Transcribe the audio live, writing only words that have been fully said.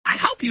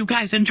hope you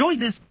guys enjoyed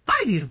this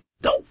video.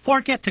 Don't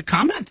forget to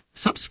comment,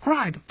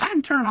 subscribe,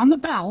 and turn on the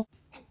bell.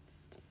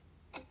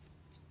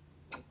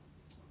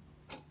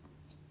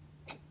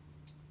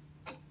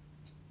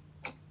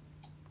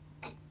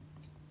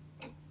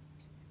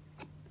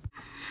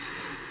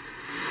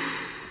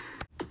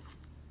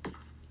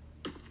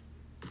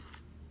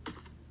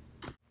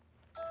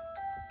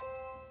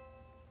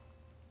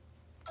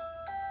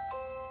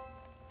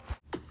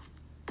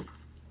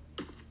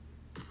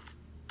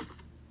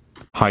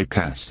 Hi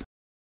Cass.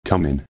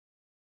 Come in.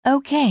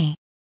 Okay.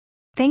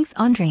 Thanks,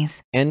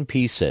 Andres.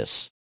 NP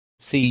sis.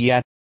 See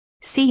ya.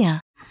 See ya.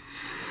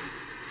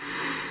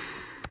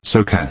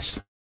 So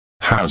Cass,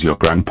 how's your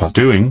grandpa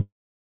doing?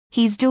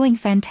 He's doing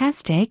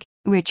fantastic,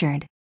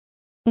 Richard.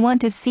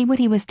 Want to see what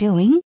he was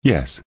doing?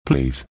 Yes,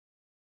 please.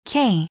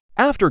 Okay.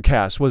 After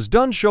Cass was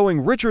done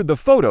showing Richard the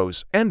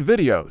photos and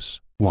videos.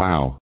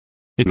 Wow.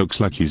 It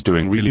looks like he's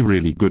doing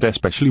really good,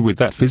 especially with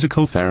that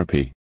physical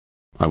therapy.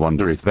 I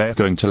wonder if they're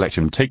going to let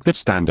him take that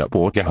stand-up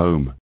walker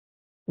home.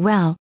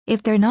 Well,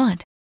 if they're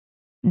not,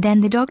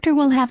 then the doctor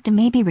will have to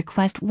maybe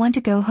request one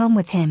to go home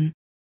with him.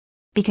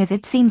 Because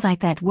it seems like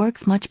that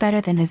works much better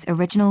than his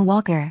original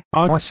walker.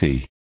 Oh, I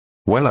see.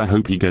 Well, I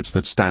hope he gets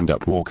that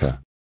stand-up walker.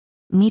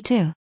 Me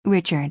too,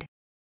 Richard.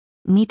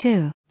 Me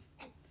too.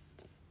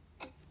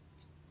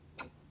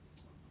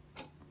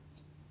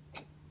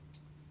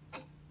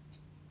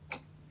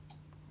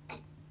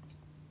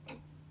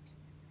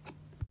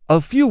 A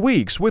few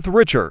weeks with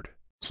Richard.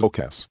 So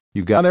Cass,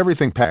 you got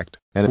everything packed,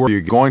 and where are you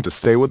going to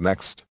stay with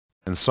next?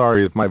 And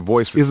sorry if my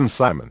voice isn't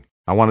Simon.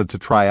 I wanted to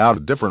try out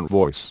a different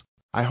voice.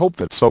 I hope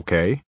that's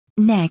okay.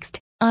 Next,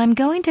 I'm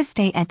going to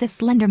stay at the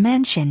Slender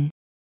Mansion.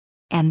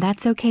 And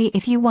that's okay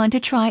if you want to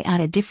try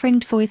out a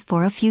different voice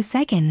for a few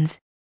seconds.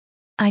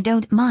 I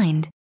don't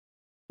mind.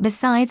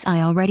 Besides,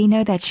 I already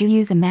know that you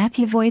use a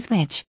Matthew voice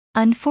which,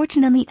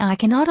 unfortunately, I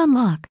cannot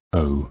unlock.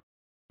 Oh.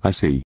 I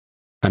see.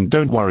 And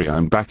don't worry,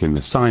 I'm back in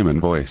the Simon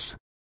voice.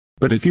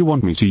 But if you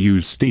want me to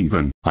use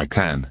Stephen, I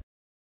can.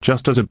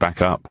 Just as a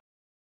backup.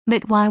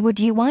 But why would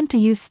you want to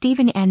use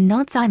Stephen and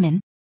not Simon?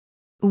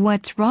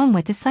 What's wrong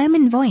with the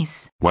Simon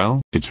voice?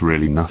 Well, it's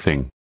really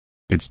nothing.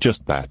 It's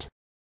just that.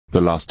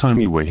 The last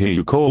time you were here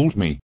you called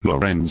me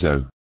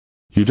Lorenzo.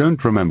 You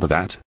don't remember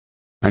that?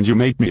 And you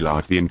made me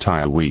laugh the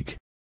entire week.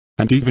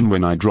 And even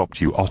when I dropped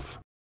you off,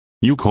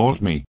 you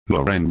called me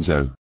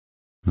Lorenzo.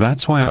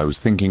 That's why I was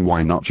thinking,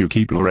 why not you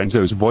keep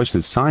Lorenzo's voice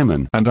as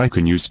Simon and I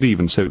can use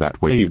Stephen, so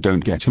that way you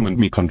don't get him and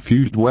me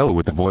confused well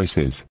with the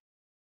voices.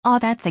 Oh,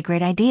 that's a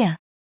great idea.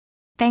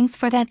 Thanks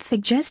for that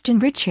suggestion,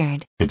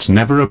 Richard. It's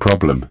never a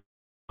problem.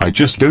 I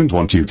just don't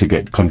want you to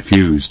get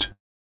confused.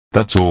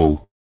 That's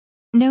all.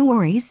 No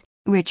worries,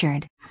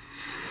 Richard.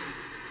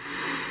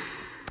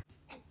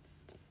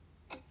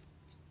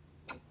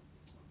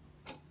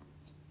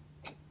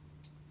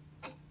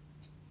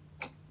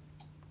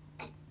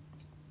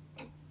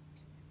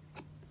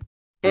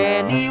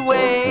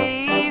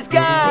 Anyways,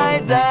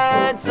 guys,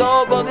 that's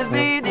all for this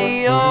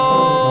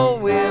video.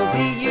 We'll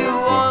see you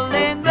all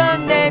in the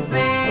next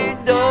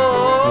video.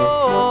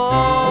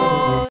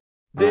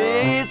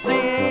 This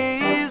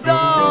is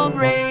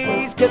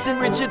ANDRES,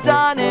 Cass&Richard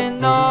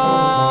signing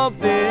off.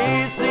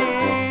 This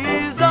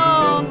is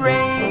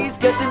ANDRES,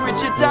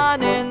 Cass&Richard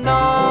signing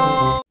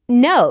off.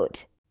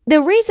 Note: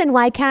 the reason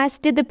why Cass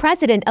did the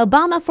President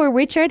Obama for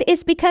Richard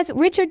is because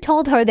Richard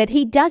told her that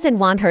he doesn't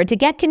want her to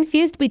get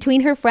confused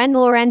between her friend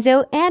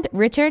Lorenzo and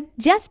Richard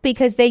just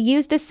because they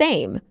use the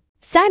same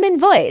Simon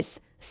voice.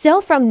 So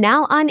from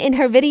now on in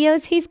her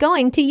videos, he's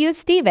going to use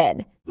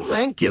Stephen.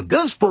 Thank you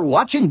guys for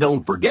watching.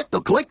 Don't forget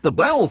to click the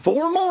bell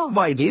for more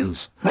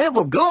videos. Have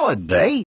a good day.